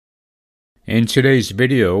In today's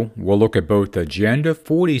video, we'll look at both Agenda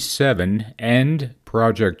 47 and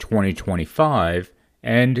Project 2025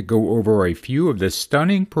 and go over a few of the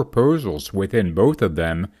stunning proposals within both of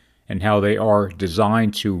them and how they are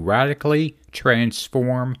designed to radically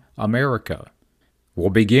transform America. We'll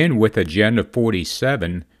begin with Agenda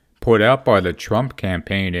 47, put out by the Trump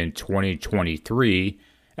campaign in 2023,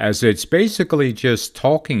 as it's basically just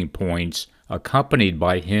talking points accompanied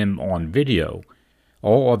by him on video.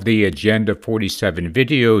 All of the Agenda 47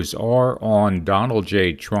 videos are on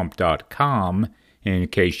donaldjtrump.com in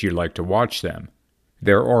case you'd like to watch them.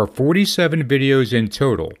 There are 47 videos in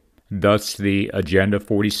total, thus the Agenda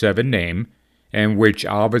 47 name, and which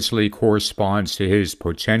obviously corresponds to his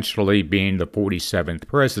potentially being the 47th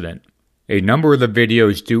president. A number of the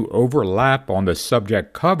videos do overlap on the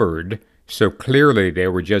subject covered, so clearly they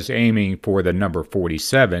were just aiming for the number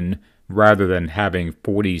 47 rather than having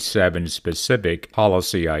 47 specific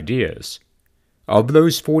policy ideas. Of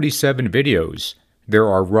those 47 videos, there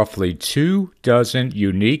are roughly 24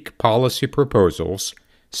 unique policy proposals,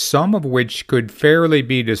 some of which could fairly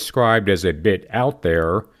be described as a bit out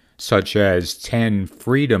there, such as 10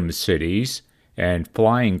 freedom cities and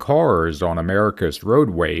flying cars on America's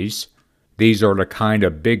roadways. These are the kind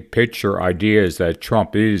of big picture ideas that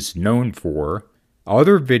Trump is known for.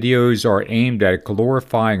 Other videos are aimed at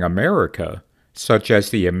glorifying America, such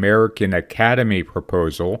as the American Academy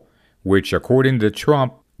proposal, which according to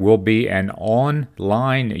Trump will be an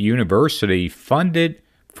online university funded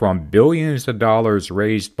from billions of dollars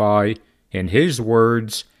raised by, in his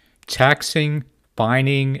words, taxing,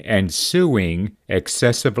 fining, and suing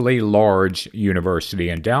excessively large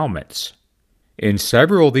university endowments. In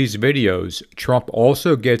several of these videos, Trump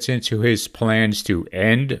also gets into his plans to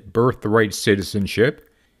end birthright citizenship,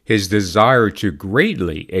 his desire to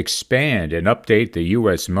greatly expand and update the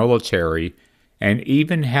U.S. military, and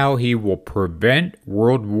even how he will prevent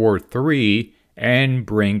World War III and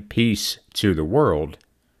bring peace to the world.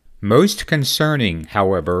 Most concerning,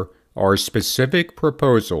 however, are specific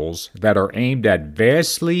proposals that are aimed at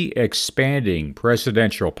vastly expanding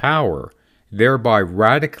presidential power, thereby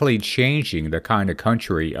radically changing the kind of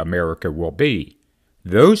country America will be.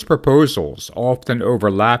 Those proposals often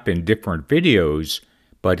overlap in different videos,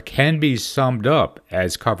 but can be summed up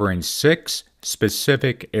as covering 6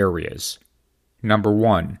 specific areas. Number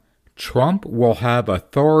 1. Trump will have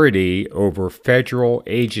authority over federal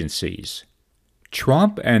agencies.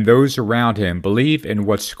 Trump and those around him believe in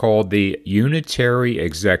what's called the unitary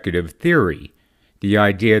executive theory, the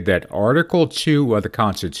idea that Article 2 of the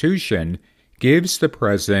Constitution gives the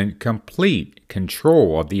president complete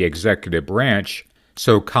control of the executive branch,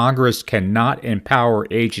 so Congress cannot empower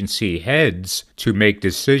agency heads to make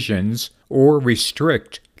decisions or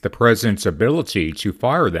restrict the president's ability to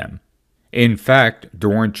fire them. In fact,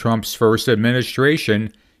 during Trump's first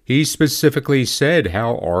administration, he specifically said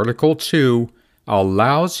how Article 2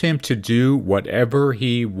 allows him to do whatever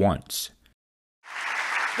he wants.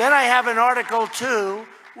 Then I have an Article 2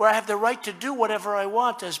 where I have the right to do whatever I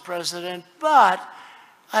want as president, but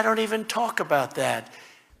I don't even talk about that.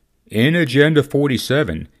 In Agenda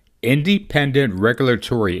 47, independent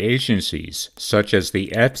regulatory agencies such as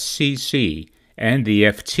the FCC and the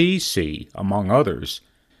FTC, among others,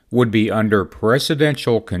 would be under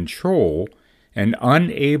presidential control and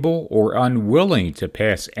unable or unwilling to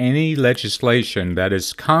pass any legislation that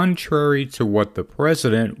is contrary to what the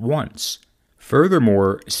president wants.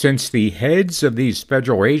 Furthermore, since the heads of these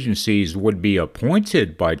federal agencies would be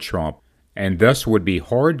appointed by Trump and thus would be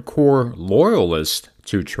hardcore loyalists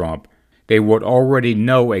to Trump, they would already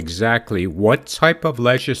know exactly what type of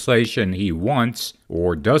legislation he wants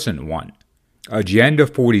or doesn't want. Agenda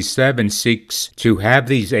 47 seeks to have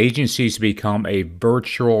these agencies become a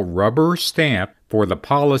virtual rubber stamp for the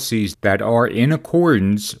policies that are in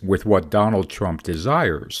accordance with what Donald Trump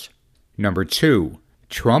desires. Number 2.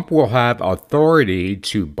 Trump will have authority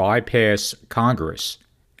to bypass Congress.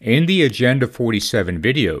 In the Agenda 47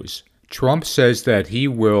 videos, Trump says that he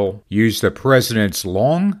will use the president's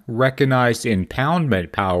long-recognized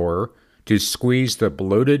impoundment power to squeeze the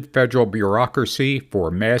bloated federal bureaucracy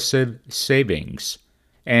for massive savings.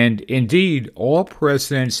 And indeed, all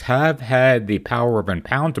presidents have had the power of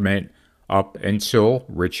impoundment up until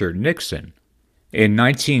Richard Nixon. In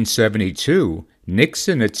 1972,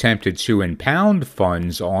 Nixon attempted to impound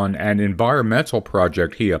funds on an environmental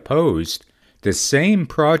project he opposed, the same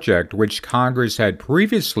project which Congress had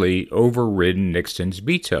previously overridden Nixon's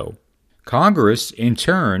veto. Congress, in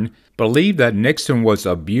turn, believed that Nixon was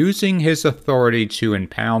abusing his authority to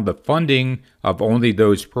impound the funding of only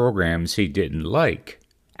those programs he didn't like.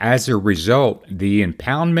 As a result, the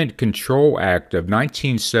Impoundment Control Act of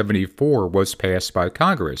 1974 was passed by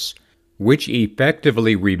Congress, which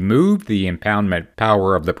effectively removed the impoundment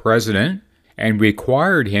power of the president and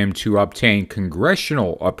required him to obtain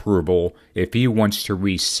congressional approval if he wants to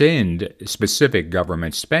rescind specific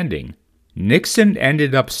government spending. Nixon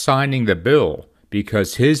ended up signing the bill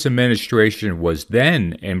because his administration was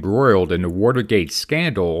then embroiled in the Watergate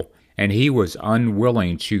scandal and he was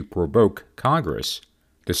unwilling to provoke Congress.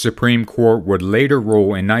 The Supreme Court would later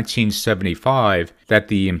rule in 1975 that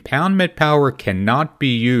the impoundment power cannot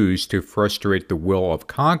be used to frustrate the will of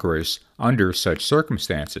Congress under such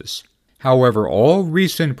circumstances. However, all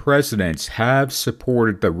recent presidents have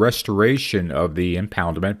supported the restoration of the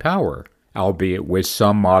impoundment power, albeit with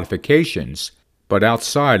some modifications, but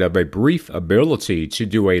outside of a brief ability to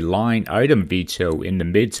do a line-item veto in the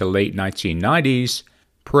mid to late 1990s,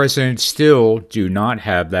 presidents still do not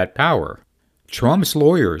have that power. Trump's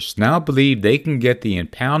lawyers now believe they can get the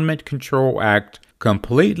Impoundment Control Act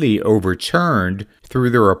completely overturned through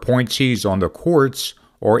their appointees on the courts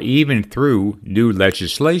or even through new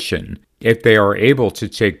legislation if they are able to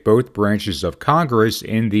take both branches of Congress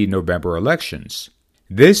in the November elections.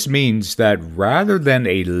 This means that rather than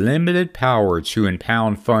a limited power to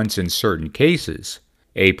impound funds in certain cases,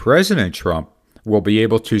 a President Trump will be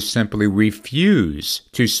able to simply refuse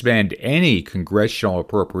to spend any congressional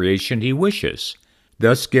appropriation he wishes,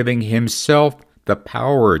 thus giving himself the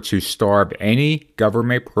power to starve any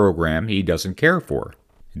government program he doesn't care for.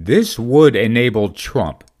 This would enable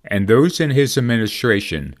Trump and those in his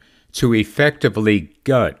administration to effectively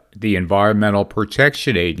gut the Environmental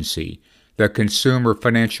Protection Agency, the Consumer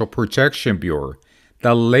Financial Protection Bureau,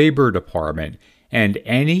 the Labor Department, and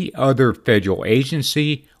any other federal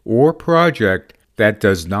agency or project that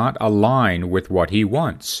does not align with what he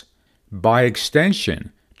wants. By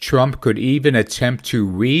extension, Trump could even attempt to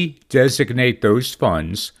redesignate those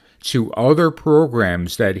funds to other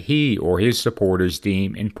programs that he or his supporters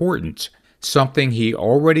deem important, something he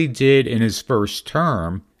already did in his first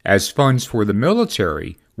term, as funds for the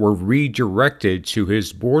military were redirected to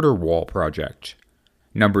his border wall project.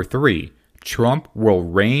 Number 3, Trump will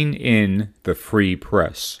rein in the free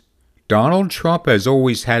press. Donald Trump has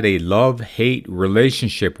always had a love-hate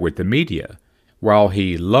relationship with the media. While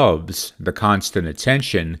he loves the constant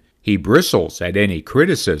attention, he bristles at any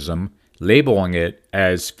criticism, labeling it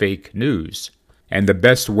as fake news. And the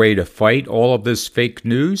best way to fight all of this fake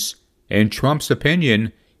news? In Trump's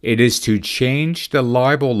opinion, it is to change the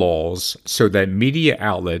libel laws so that media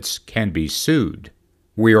outlets can be sued.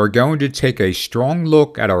 We are going to take a strong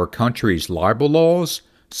look at our country's libel laws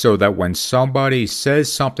so that when somebody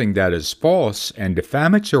says something that is false and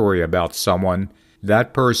defamatory about someone,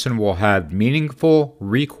 that person will have meaningful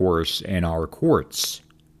recourse in our courts.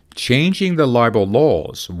 Changing the libel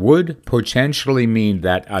laws would potentially mean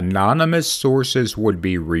that anonymous sources would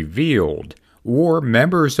be revealed, or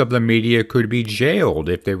members of the media could be jailed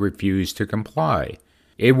if they refuse to comply.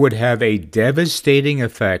 It would have a devastating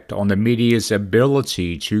effect on the media's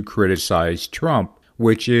ability to criticize Trump,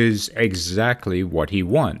 which is exactly what he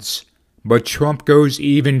wants. But Trump goes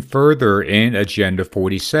even further in Agenda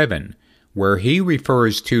 47, where he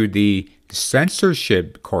refers to the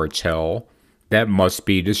censorship cartel that must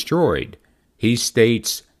be destroyed. He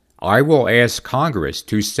states, "I will ask Congress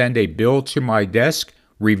to send a bill to my desk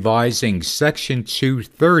revising Section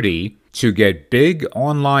 230 to get big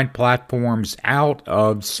online platforms out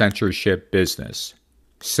of censorship business."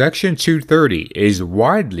 Section 230 is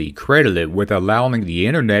widely credited with allowing the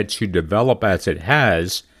Internet to develop as it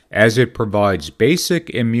has, as it provides basic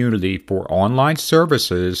immunity for online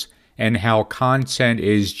services and how content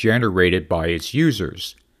is generated by its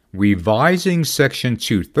users. Revising Section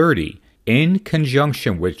 230, in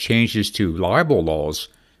conjunction with changes to libel laws,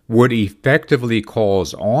 would effectively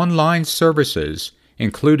cause online services,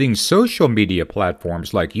 including social media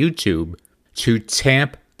platforms like YouTube, to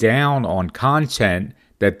tamp down on content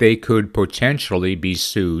that they could potentially be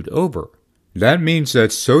sued over. That means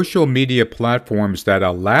that social media platforms that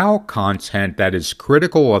allow content that is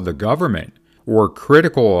critical of the government or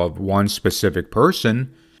critical of one specific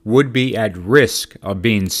person would be at risk of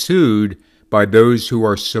being sued by those who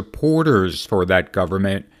are supporters for that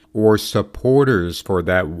government or supporters for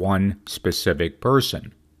that one specific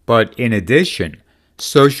person. But in addition,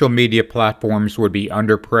 social media platforms would be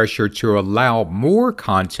under pressure to allow more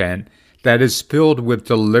content that is filled with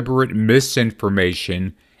deliberate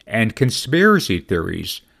misinformation and conspiracy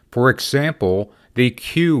theories, for example, the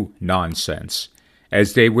Q nonsense,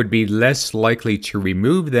 as they would be less likely to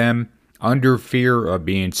remove them under fear of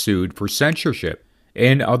being sued for censorship.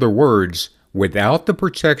 In other words, without the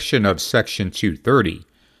protection of Section 230,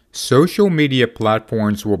 social media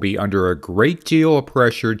platforms will be under a great deal of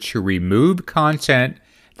pressure to remove content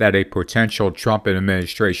that a potential Trump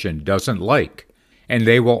administration doesn't like, and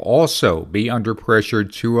they will also be under pressure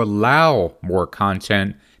to allow more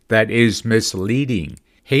content that is misleading,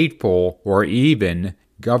 hateful, or even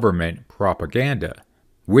government propaganda.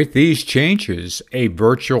 With these changes, a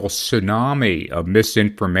virtual tsunami of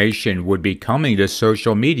misinformation would be coming to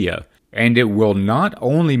social media, and it will not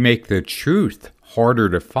only make the truth harder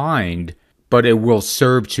to find, but it will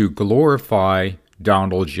serve to glorify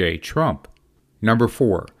Donald J. Trump. Number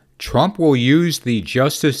 4, Trump will use the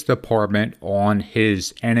Justice Department on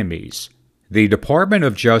his enemies. The Department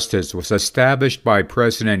of Justice was established by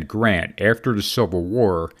President Grant after the Civil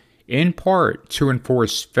War, in part to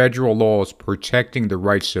enforce federal laws protecting the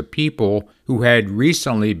rights of people who had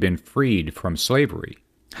recently been freed from slavery.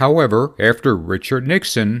 However, after Richard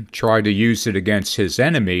Nixon tried to use it against his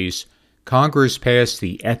enemies, Congress passed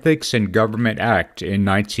the Ethics in Government Act in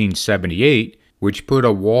 1978, which put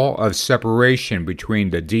a wall of separation between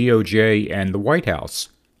the DOJ and the White House.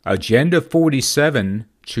 Agenda 47,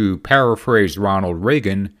 to paraphrase Ronald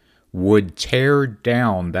Reagan, would tear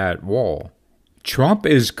down that wall. Trump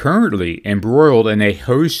is currently embroiled in a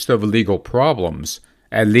host of legal problems,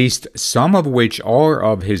 at least some of which are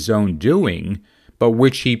of his own doing, but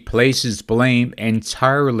which he places blame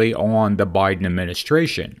entirely on the Biden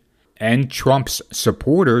administration. And Trump's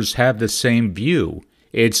supporters have the same view.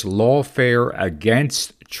 It's lawfare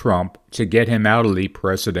against Trump to get him out of the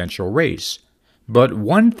presidential race. But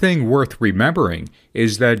one thing worth remembering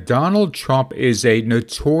is that Donald Trump is a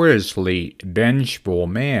notoriously vengeful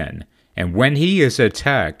man, and when he is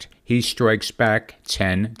attacked, he strikes back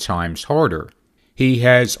 10 times harder. He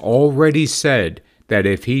has already said that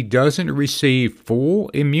if he doesn't receive full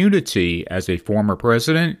immunity as a former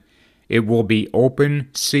president, it will be open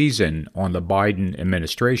season on the Biden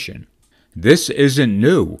administration. This isn't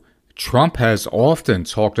new. Trump has often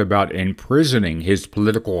talked about imprisoning his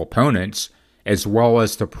political opponents, as well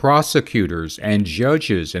as the prosecutors and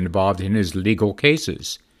judges involved in his legal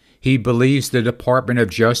cases. He believes the Department of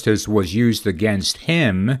Justice was used against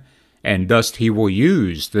him, and thus he will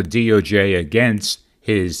use the DOJ against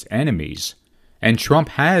his enemies. And Trump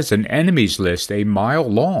has an enemies list a mile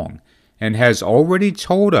long, and has already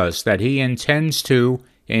told us that he intends to,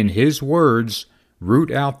 in his words,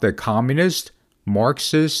 root out the communist,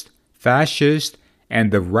 Marxist, fascist,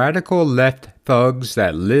 and the radical left thugs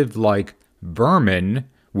that live like vermin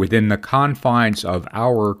within the confines of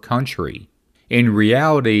our country. In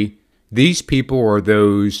reality, these people are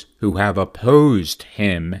those who have opposed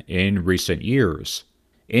him in recent years.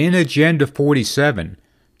 In Agenda 47,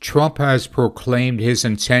 Trump has proclaimed his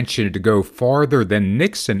intention to go farther than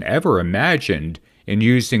Nixon ever imagined in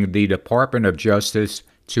using the Department of Justice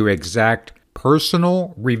to exact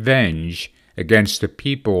personal revenge against the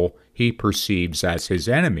people he perceives as his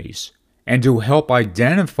enemies. And to help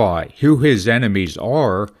identify who his enemies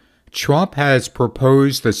are, Trump has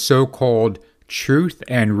proposed the so-called Truth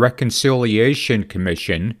and Reconciliation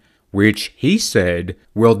Commission, which he said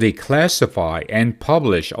will declassify and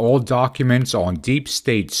publish all documents on deep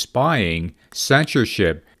state spying,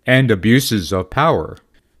 censorship, and abuses of power.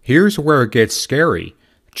 Here's where it gets scary.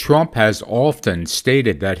 Trump has often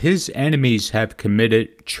stated that his enemies have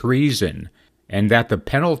committed treason, and that the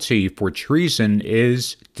penalty for treason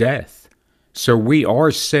is death. So we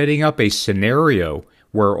are setting up a scenario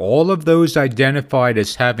where all of those identified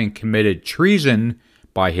as having committed treason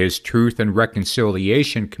by his Truth and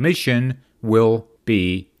Reconciliation Commission will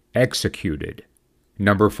be executed.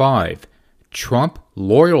 Number 5, Trump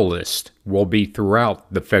loyalists will be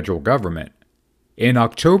throughout the federal government. In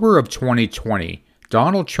October of 2020,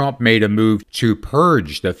 Donald Trump made a move to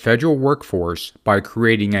purge the federal workforce by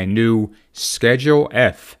creating a new Schedule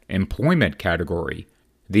F employment category.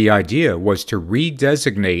 The idea was to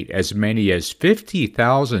redesignate as many as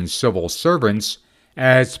 50,000 civil servants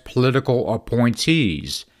as political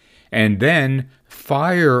appointees, and then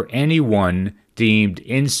fire anyone deemed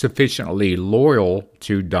insufficiently loyal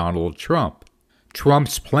to Donald Trump.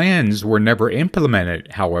 Trump's plans were never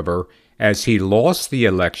implemented, however, as he lost the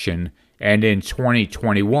election, and in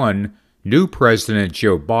 2021, new President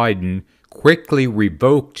Joe Biden quickly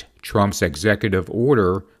revoked Trump's executive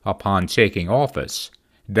order upon taking office.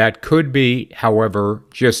 That could be, however,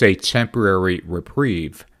 just a temporary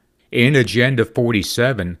reprieve. In Agenda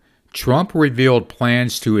 47, Trump revealed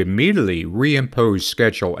plans to immediately reimpose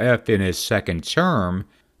Schedule F in his second term,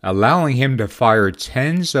 allowing him to fire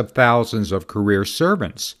tens of thousands of career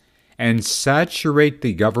servants and saturate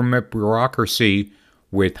the government bureaucracy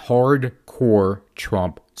with hardcore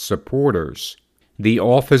Trump supporters. The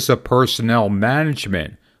Office of Personnel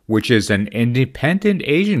Management which is an independent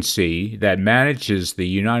agency that manages the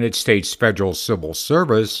United States Federal Civil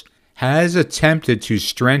Service, has attempted to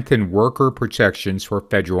strengthen worker protections for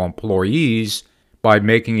federal employees by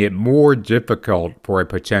making it more difficult for a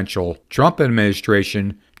potential Trump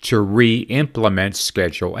administration to re-implement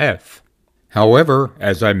Schedule F. However,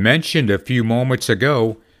 as I mentioned a few moments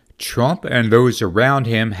ago, Trump and those around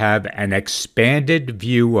him have an expanded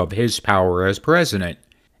view of his power as president,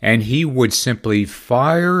 and he would simply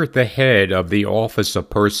fire the head of the Office of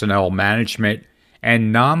Personnel Management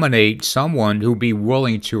and nominate someone who'd be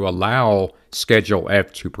willing to allow Schedule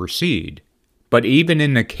F to proceed. But even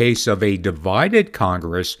in the case of a divided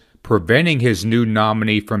Congress preventing his new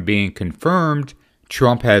nominee from being confirmed,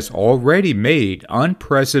 Trump has already made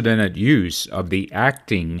unprecedented use of the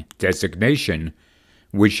acting designation,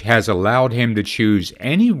 which has allowed him to choose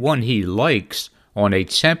anyone he likes on a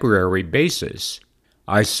temporary basis.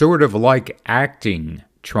 "I sort of like acting,"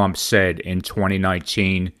 Trump said in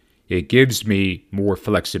 2019. "It gives me more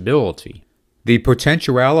flexibility." The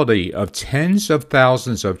potentiality of tens of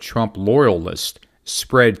thousands of Trump loyalists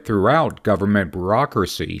spread throughout government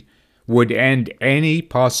bureaucracy would end any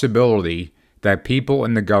possibility that people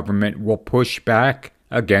in the government will push back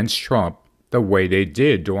against Trump the way they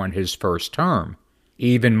did during his first term.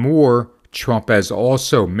 Even more, Trump has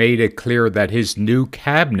also made it clear that his new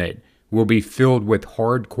cabinet will be filled with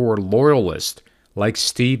hardcore loyalists like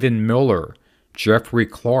Stephen Miller, Jeffrey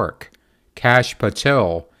Clark, Kash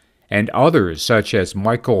Patel, and others such as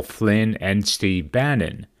Michael Flynn and Steve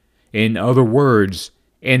Bannon. In other words,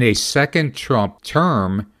 in a second Trump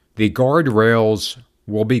term, the guardrails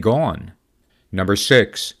will be gone. Number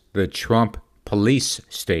 6, the Trump police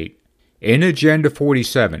state. In Agenda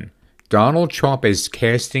 47, Donald Trump is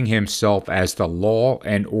casting himself as the law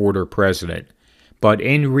and order president, but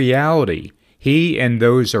in reality, he and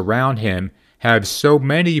those around him have so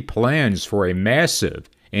many plans for a massive,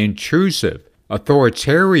 intrusive,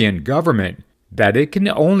 authoritarian government that it can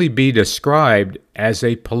only be described as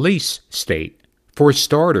a police state. For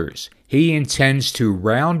starters, he intends to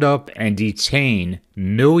round up and detain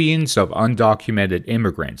millions of undocumented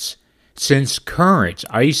immigrants. Since current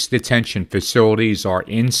ICE detention facilities are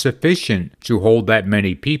insufficient to hold that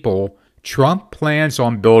many people, Trump plans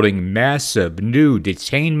on building massive new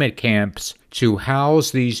detainment camps to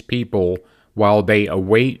house these people while they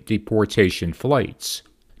await deportation flights.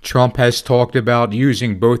 Trump has talked about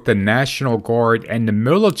using both the National Guard and the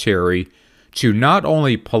military to not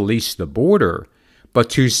only police the border, but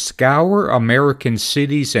to scour American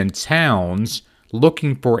cities and towns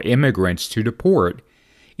looking for immigrants to deport,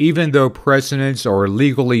 even though presidents are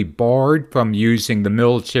legally barred from using the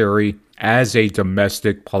military as a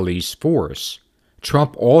domestic police force.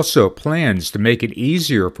 Trump also plans to make it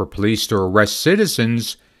easier for police to arrest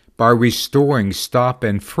citizens by restoring stop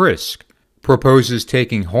and frisk, proposes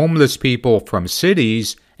taking homeless people from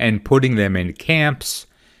cities and putting them in camps,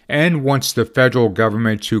 and wants the federal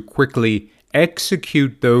government to quickly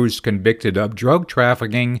execute those convicted of drug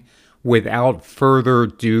trafficking without further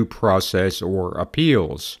due process or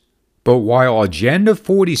appeals. But while Agenda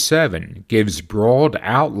 47 gives broad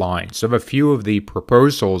outlines of a few of the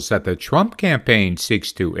proposals that the Trump campaign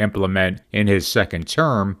seeks to implement in his second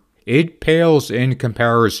term, it pales in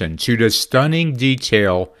comparison to the stunning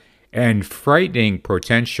detail and frightening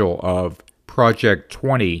potential of Project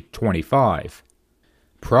 2025.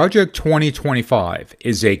 Project 2025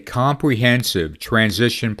 is a comprehensive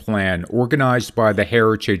transition plan organized by the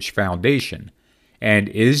Heritage Foundation and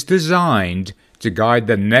is designed to guide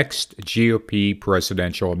the next GOP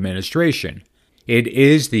presidential administration. It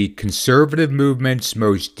is the conservative movement's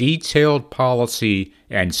most detailed policy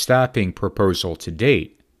and staffing proposal to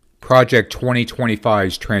date. Project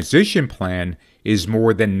 2025's transition plan is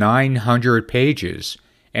more than 900 pages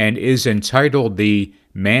and is entitled the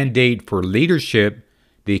Mandate for Leadership,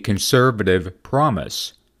 the Conservative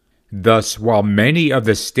Promise. Thus, while many of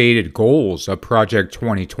the stated goals of Project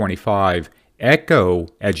 2025 echo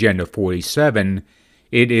Agenda 47,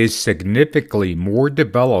 it is significantly more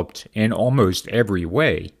developed in almost every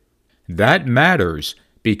way. That matters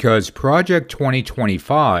because Project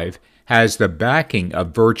 2025 has the backing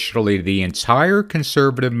of virtually the entire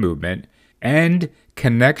conservative movement and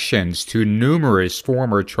connections to numerous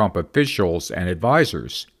former Trump officials and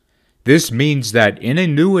advisors. This means that in a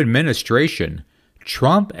new administration,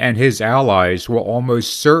 Trump and his allies will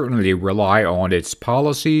almost certainly rely on its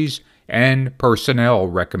policies and personnel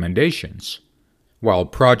recommendations. While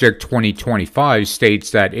Project 2025 states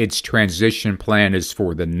that its transition plan is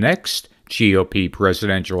for the next GOP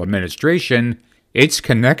presidential administration, its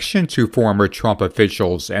connection to former Trump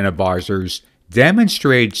officials and advisors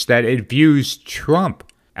demonstrates that it views Trump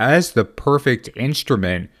as the perfect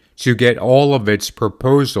instrument to get all of its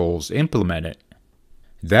proposals implemented.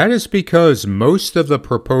 That is because most of the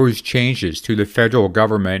proposed changes to the federal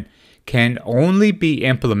government can only be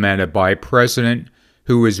implemented by a president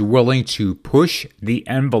who is willing to push the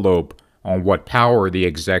envelope on what power the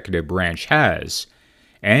executive branch has.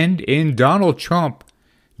 And in Donald Trump,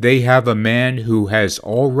 they have a man who has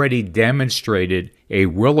already demonstrated a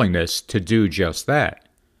willingness to do just that.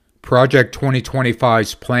 Project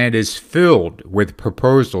 2025's plan is filled with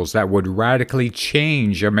proposals that would radically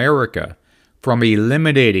change America, from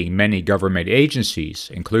eliminating many government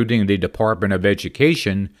agencies, including the Department of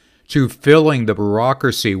Education, to filling the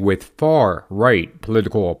bureaucracy with far-right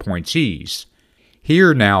political appointees.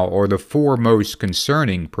 Here now are the four most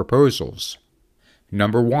concerning proposals.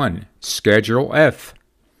 Number 1. Schedule F.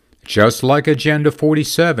 Just like Agenda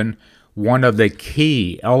 47, one of the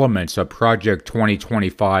key elements of Project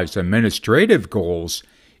 2025's administrative goals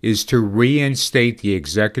is to reinstate the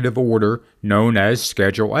executive order known as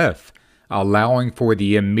Schedule F, allowing for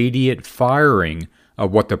the immediate firing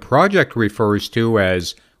of what the project refers to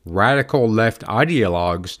as radical left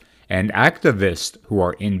ideologues and activists who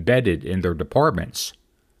are embedded in their departments.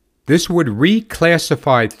 This would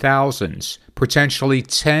reclassify thousands, potentially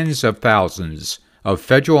tens of thousands, of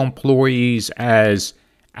federal employees as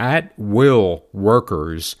at-will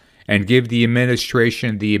workers and give the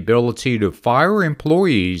administration the ability to fire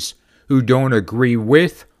employees who don't agree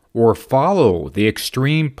with or follow the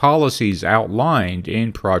extreme policies outlined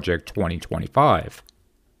in Project 2025.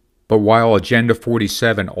 But while Agenda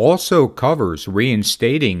 47 also covers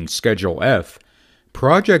reinstating Schedule F,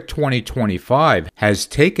 Project 2025 has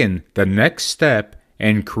taken the next step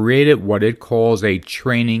and created what it calls a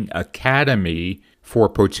training academy for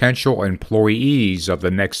potential employees of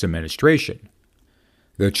the next administration.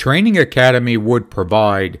 The training academy would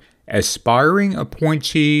provide aspiring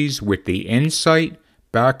appointees with the insight,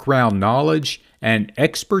 background knowledge, and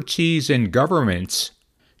expertise in governments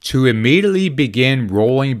to immediately begin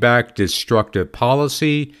rolling back destructive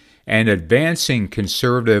policy and advancing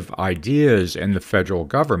conservative ideas in the federal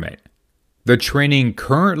government. The training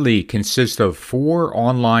currently consists of 4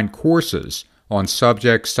 online courses on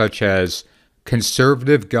subjects such as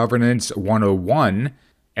Conservative Governance 101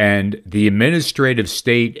 and the Administrative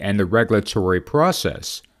State and the Regulatory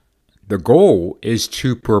Process. The goal is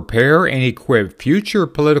to prepare and equip future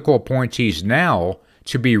political appointees now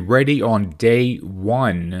to be ready on day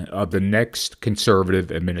 1 of the next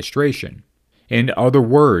conservative administration. In other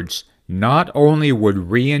words, not only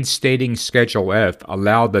would reinstating Schedule F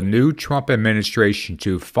allow the new Trump administration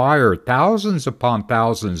to fire thousands upon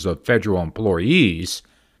thousands of federal employees,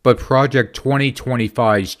 but Project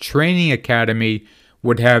 2025's training academy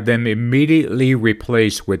would have them immediately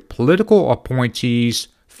replaced with political appointees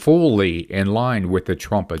fully in line with the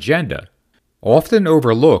Trump agenda. Often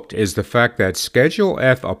overlooked is the fact that Schedule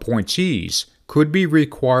F appointees could be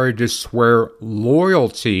required to swear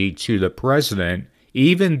loyalty to the president,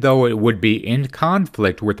 even though it would be in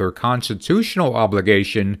conflict with their constitutional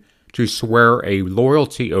obligation to swear a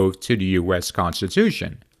loyalty oath to the U.S.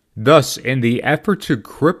 Constitution. Thus, in the effort to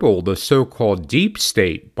cripple the so-called deep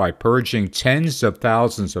state by purging tens of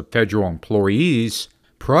thousands of federal employees,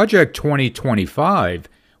 Project 2025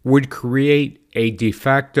 would create a de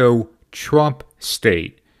facto Trump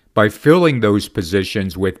state by filling those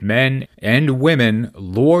positions with men and women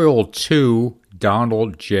loyal to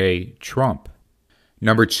Donald J. Trump.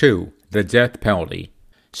 Number 2, the death penalty.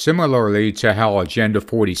 Similarly to how Agenda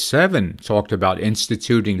 47 talked about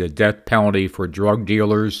instituting the death penalty for drug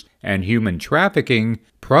dealers and human trafficking,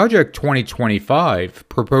 Project 2025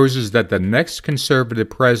 proposes that the next conservative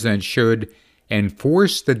president should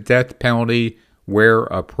enforce the death penalty where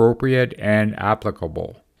appropriate and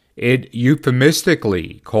applicable. It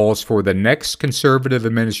euphemistically calls for the next conservative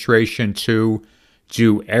administration to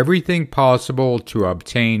do everything possible to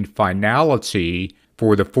obtain finality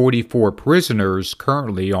for the 44 prisoners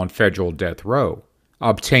currently on federal death row.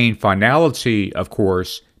 Obtain finality, of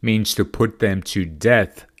course, means to put them to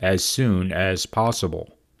death as soon as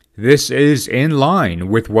possible. This is in line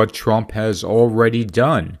with what Trump has already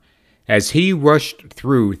done, as he rushed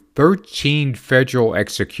through 13 federal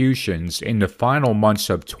executions in the final months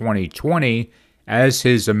of 2020 as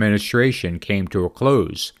his administration came to a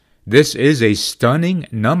close. This is a stunning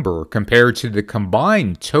number compared to the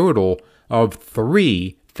combined total of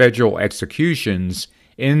 3 federal executions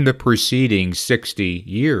in the preceding 60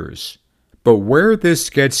 years. But where this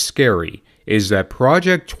gets scary is that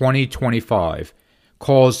Project 2025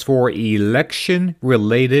 calls for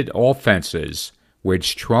election-related offenses,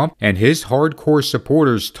 which Trump and his hardcore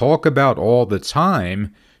supporters talk about all the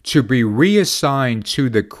time, to be reassigned to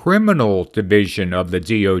the criminal division of the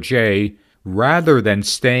DOJ rather than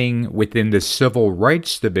staying within the Civil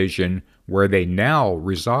Rights Division where they now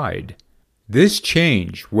reside. This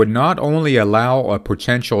change would not only allow a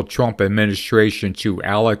potential Trump administration to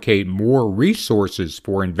allocate more resources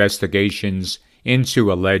for investigations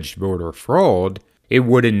into alleged voter fraud, it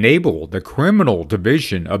would enable the criminal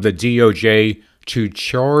division of the DOJ to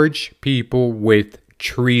charge people with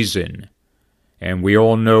treason. And we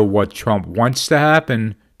all know what Trump wants to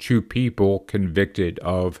happen to people convicted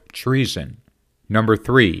of treason. Number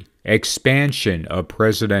 3, expansion of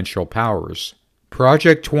presidential powers.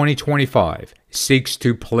 Project 2025 seeks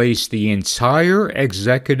to place the entire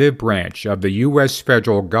executive branch of the U.S.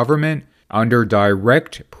 federal government under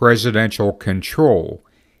direct presidential control,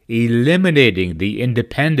 eliminating the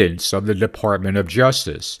independence of the Department of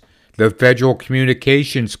Justice, the Federal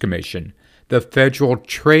Communications Commission, the Federal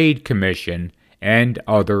Trade Commission, and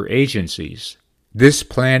other agencies. This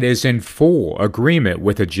plan is in full agreement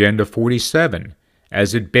with Agenda 47,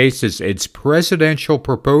 as it bases its presidential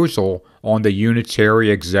proposal on the unitary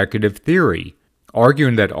executive theory,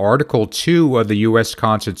 arguing that Article 2 of the U.S.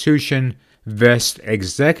 Constitution vests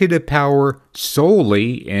executive power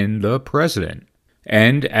solely in the president.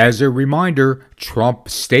 And as a reminder, Trump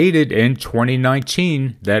stated in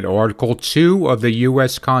 2019 that Article 2 of the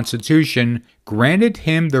U.S. Constitution granted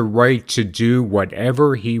him the right to do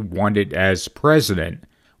whatever he wanted as president,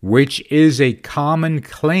 which is a common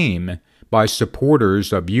claim by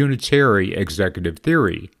supporters of unitary executive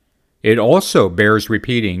theory. It also bears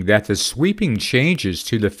repeating that the sweeping changes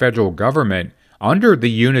to the federal government under the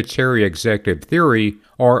unitary executive theory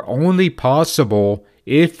are only possible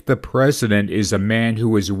if the president is a man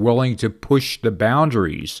who is willing to push the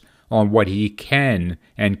boundaries on what he can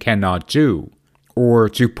and cannot do. Or,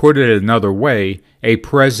 to put it another way, a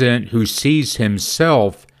president who sees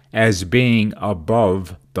himself as being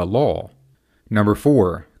above the law. Number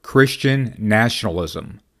 4, Christian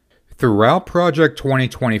nationalism. Throughout Project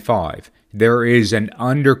 2025, there is an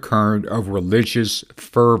undercurrent of religious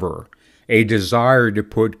fervor, a desire to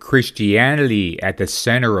put Christianity at the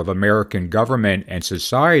center of American government and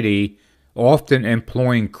society, often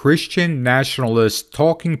employing Christian nationalist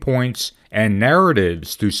talking points and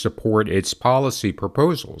narratives to support its policy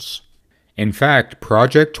proposals. In fact,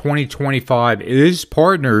 Project 2025 is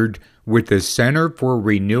partnered with the Center for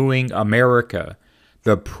Renewing America,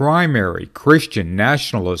 the primary Christian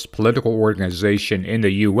nationalist political organization in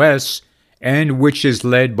the U.S., and which is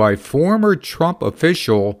led by former Trump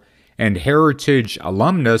official and Heritage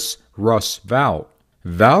alumnus Russ Vought.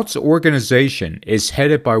 Vought's organization is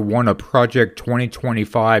headed by one of Project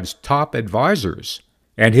 2025's top advisors,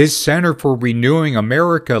 and his Center for Renewing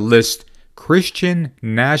America lists Christian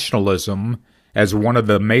nationalism as one of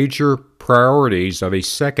the major priorities of a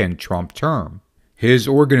second Trump term. His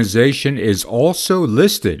organization is also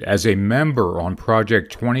listed as a member on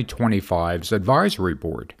Project 2025's advisory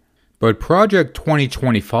board. But Project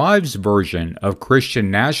 2025's version of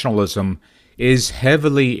Christian nationalism is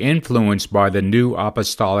heavily influenced by the New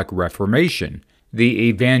Apostolic Reformation, the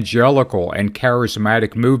evangelical and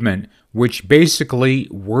charismatic movement which basically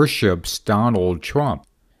worships Donald Trump.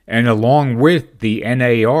 And along with the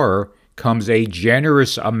NAR comes a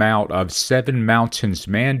generous amount of Seven Mountains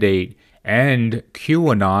Mandate and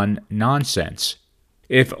QAnon nonsense.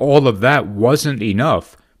 If all of that wasn't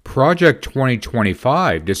enough, Project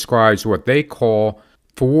 2025 describes what they call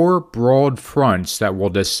 4 broad fronts that will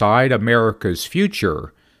decide America's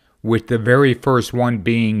future, with the very first one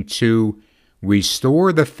being to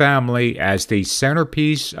restore the family as the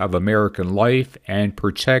centerpiece of American life and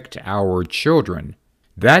protect our children.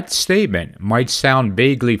 That statement might sound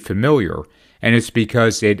vaguely familiar, and it's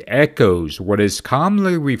because it echoes what is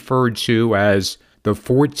commonly referred to as the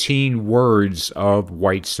 14 words of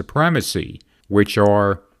white supremacy, which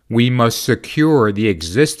are, "We must secure the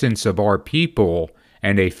existence of our people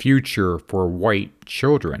and a future for white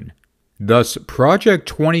children." Thus, Project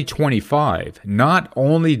 2025 not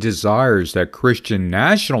only desires that Christian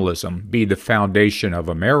nationalism be the foundation of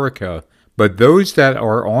America, but those that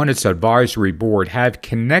are on its advisory board have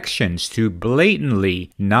connections to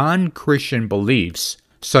blatantly non-Christian beliefs,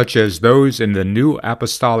 such as those in the New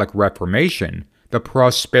Apostolic Reformation, the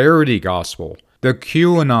Prosperity Gospel, the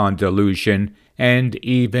QAnon delusion, and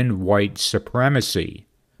even white supremacy.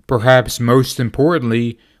 Perhaps most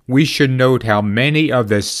importantly, we should note how many of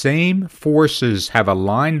the same forces have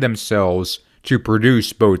aligned themselves to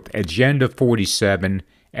produce both Agenda 47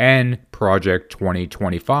 and Project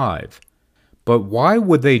 2025. But why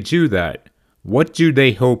would they do that? What do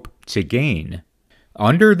they hope to gain?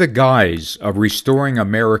 Under the guise of restoring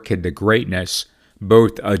America to greatness,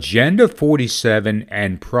 Both Agenda 47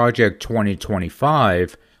 and Project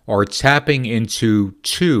 2025 are tapping into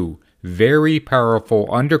two very powerful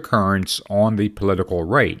undercurrents on the political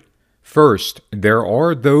right. First, there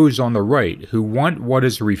are those on the right who want what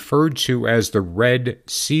is referred to as the Red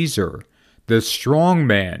Caesar, the strong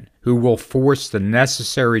man who will force the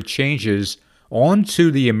necessary changes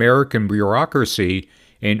onto the American bureaucracy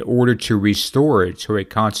in order to restore it to a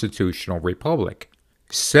constitutional republic.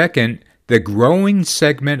 Second, the growing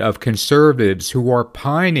segment of conservatives who are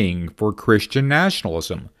pining for Christian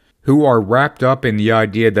nationalism, who are wrapped up in the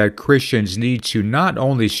idea that Christians need to not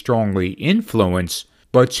only strongly influence,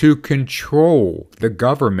 but to control the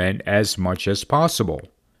government as much as possible.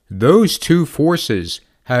 Those two forces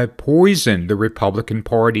have poisoned the Republican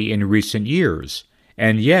Party in recent years,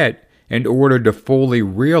 and yet, in order to fully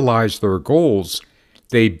realize their goals,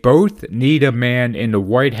 they both need a man in the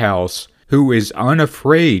White House who is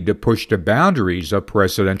unafraid to push the boundaries of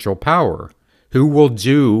presidential power, who will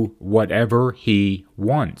do whatever he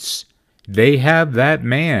wants. They have that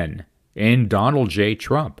man in Donald J.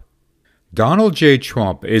 Trump. Donald J.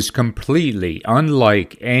 Trump is completely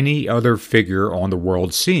unlike any other figure on the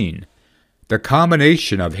world scene. The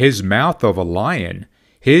combination of his mouth of a lion,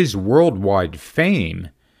 his worldwide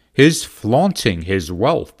fame, his flaunting his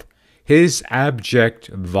wealth, his abject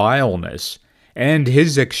vileness, and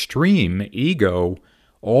his extreme ego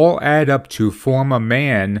all add up to form a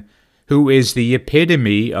man who is the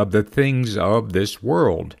epitome of the things of this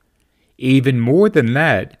world. Even more than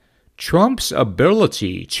that, Trump's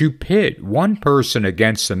ability to pit one person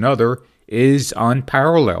against another is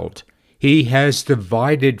unparalleled. He has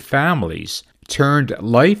divided families, turned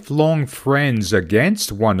lifelong friends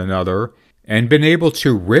against one another, and been able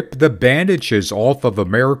to rip the bandages off of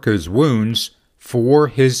America's wounds for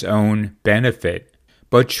his own benefit.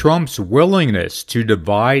 But Trump's willingness to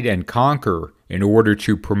divide and conquer in order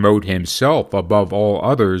to promote himself above all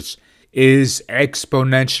others is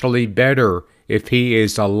exponentially better if he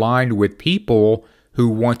is aligned with people who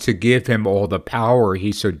want to give him all the power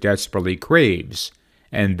he so desperately craves.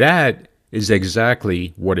 And that is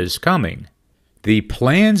exactly what is coming. The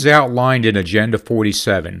plans outlined in Agenda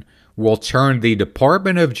 47 will turn the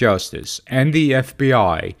Department of Justice and the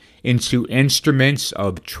FBI into instruments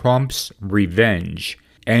of Trump's revenge,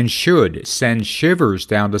 and should send shivers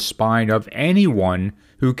down the spine of anyone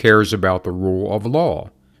who cares about the rule of law.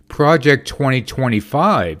 Project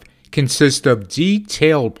 2025 consists of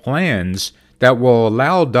detailed plans that will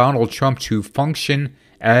allow Donald Trump to function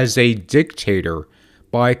as a dictator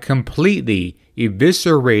by completely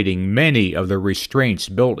eviscerating many of the restraints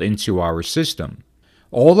built into our system.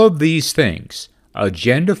 All of these things,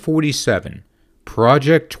 Agenda 47,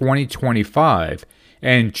 Project 2025,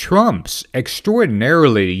 and Trump's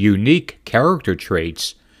extraordinarily unique character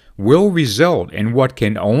traits will result in what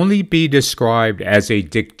can only be described as a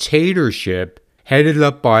dictatorship headed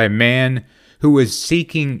up by a man who is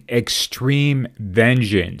seeking extreme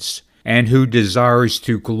vengeance and who desires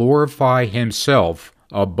to glorify himself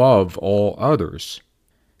above all others.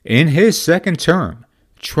 In his second term,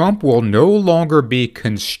 Trump will no longer be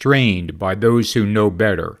constrained by those who know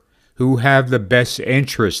better, who have the best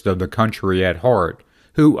interest of the country at heart,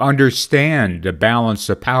 who understand the balance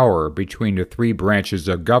of power between the three branches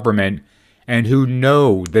of government, and who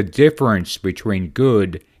know the difference between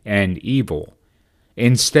good and evil.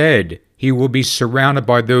 Instead, he will be surrounded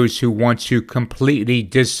by those who want to completely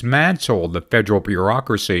dismantle the federal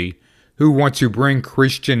bureaucracy, who want to bring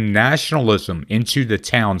Christian nationalism into the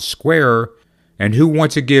town square, and who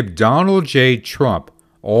want to give Donald J. Trump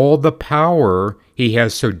all the power he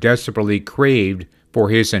has so desperately craved for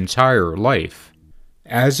his entire life.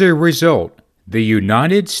 As a result, the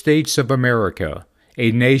United States of America,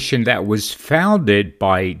 a nation that was founded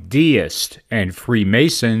by deists and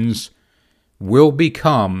Freemasons, will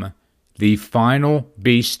become the final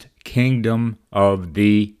beast kingdom of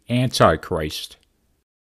the Antichrist.